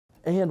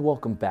And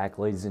welcome back,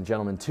 ladies and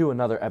gentlemen, to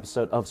another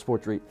episode of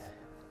Sports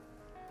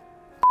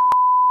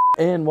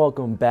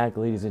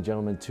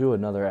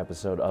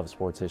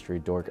History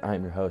Dork.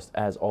 I'm your host,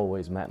 as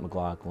always, Matt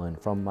McLaughlin,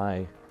 from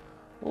my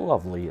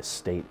lovely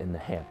estate in the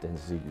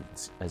Hamptons,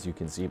 as you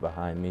can see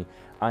behind me.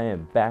 I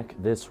am back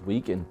this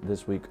week, and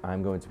this week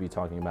I'm going to be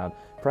talking about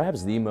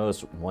perhaps the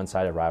most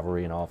one-sided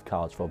rivalry in all of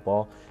college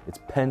football. It's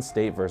Penn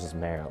State versus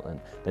Maryland.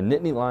 The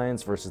Nittany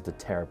Lions versus the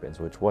Terrapins,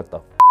 which, what the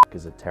f***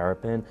 is a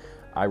Terrapin?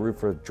 I root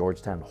for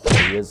Georgetown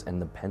Hoyas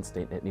and the Penn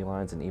State Nittany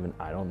Lions, and even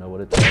I don't know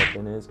what a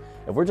Terrapin is.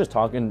 If we're just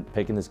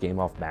picking this game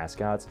off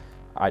mascots,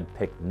 I'd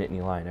pick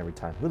Nittany Lion every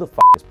time. Who the f***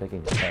 is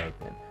picking a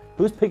Terrapin?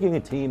 Who's picking a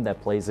team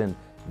that plays in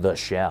the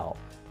shell?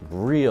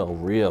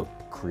 Real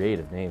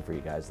creative name for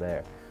you guys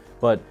there.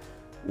 But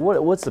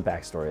what's the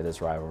backstory of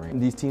this rivalry?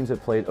 These teams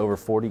have played over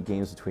 40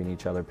 games between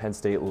each other. Penn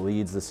State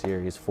leads the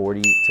series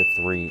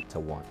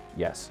 40-3-1.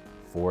 Yes,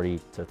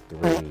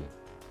 40-3-1.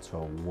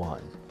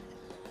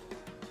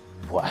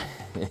 What?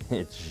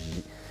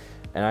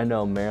 And I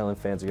know Maryland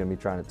fans are going to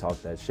be trying to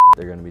talk that shit.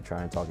 They're going to be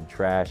talking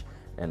trash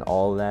and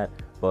all of that,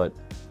 but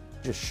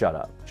just shut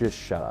up. Just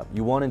shut up.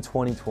 You won in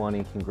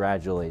 2020,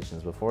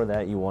 congratulations. Before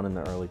that, you won in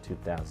the early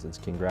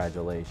 2000s,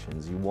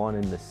 congratulations. You won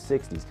in the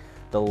 60s.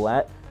 The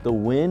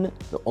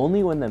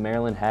only win that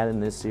Maryland had in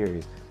this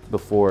series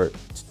before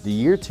the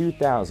year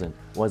 2000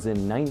 was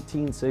in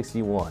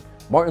 1961.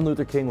 Martin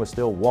Luther King was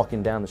still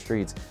walking down the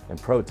streets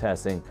and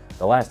protesting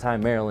the last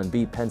time Maryland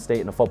beat Penn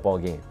State in a football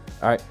game.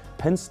 All right,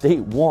 Penn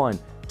State won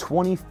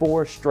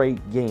 24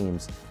 straight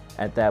games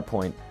at that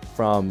point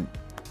from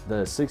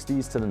the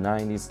 60s to the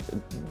 90s.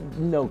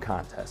 No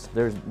contest.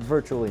 There's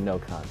virtually no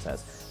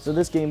contest. So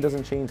this game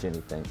doesn't change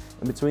anything.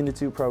 And between the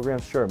two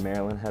programs, sure,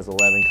 Maryland has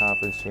 11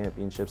 conference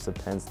championships to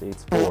Penn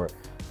State's 4.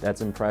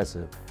 That's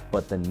impressive.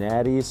 But the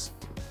Natties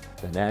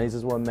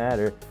is what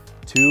matter.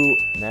 2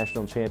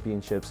 national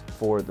championships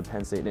for the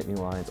Penn State Nittany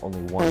Lions,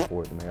 only 1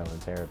 for the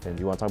Maryland Terrapins.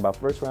 You want to talk about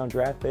first-round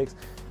draft picks?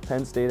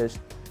 Penn State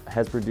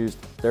has produced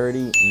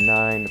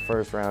 39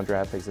 first-round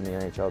draft picks in the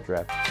NHL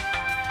draft.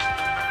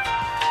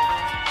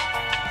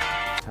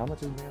 How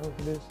much has Maryland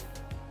produced?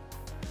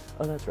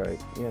 Oh, that's right.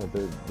 Yeah,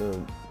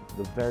 the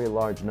very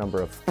large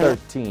number of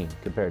 13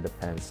 compared to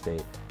Penn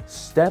State.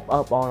 Step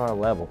up on our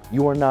level.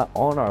 You are not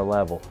on our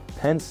level.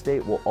 Penn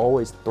State will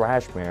always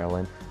thrash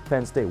Maryland.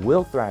 Penn State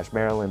will thrash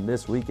Maryland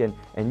this weekend,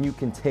 and you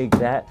can take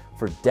that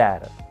for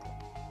data.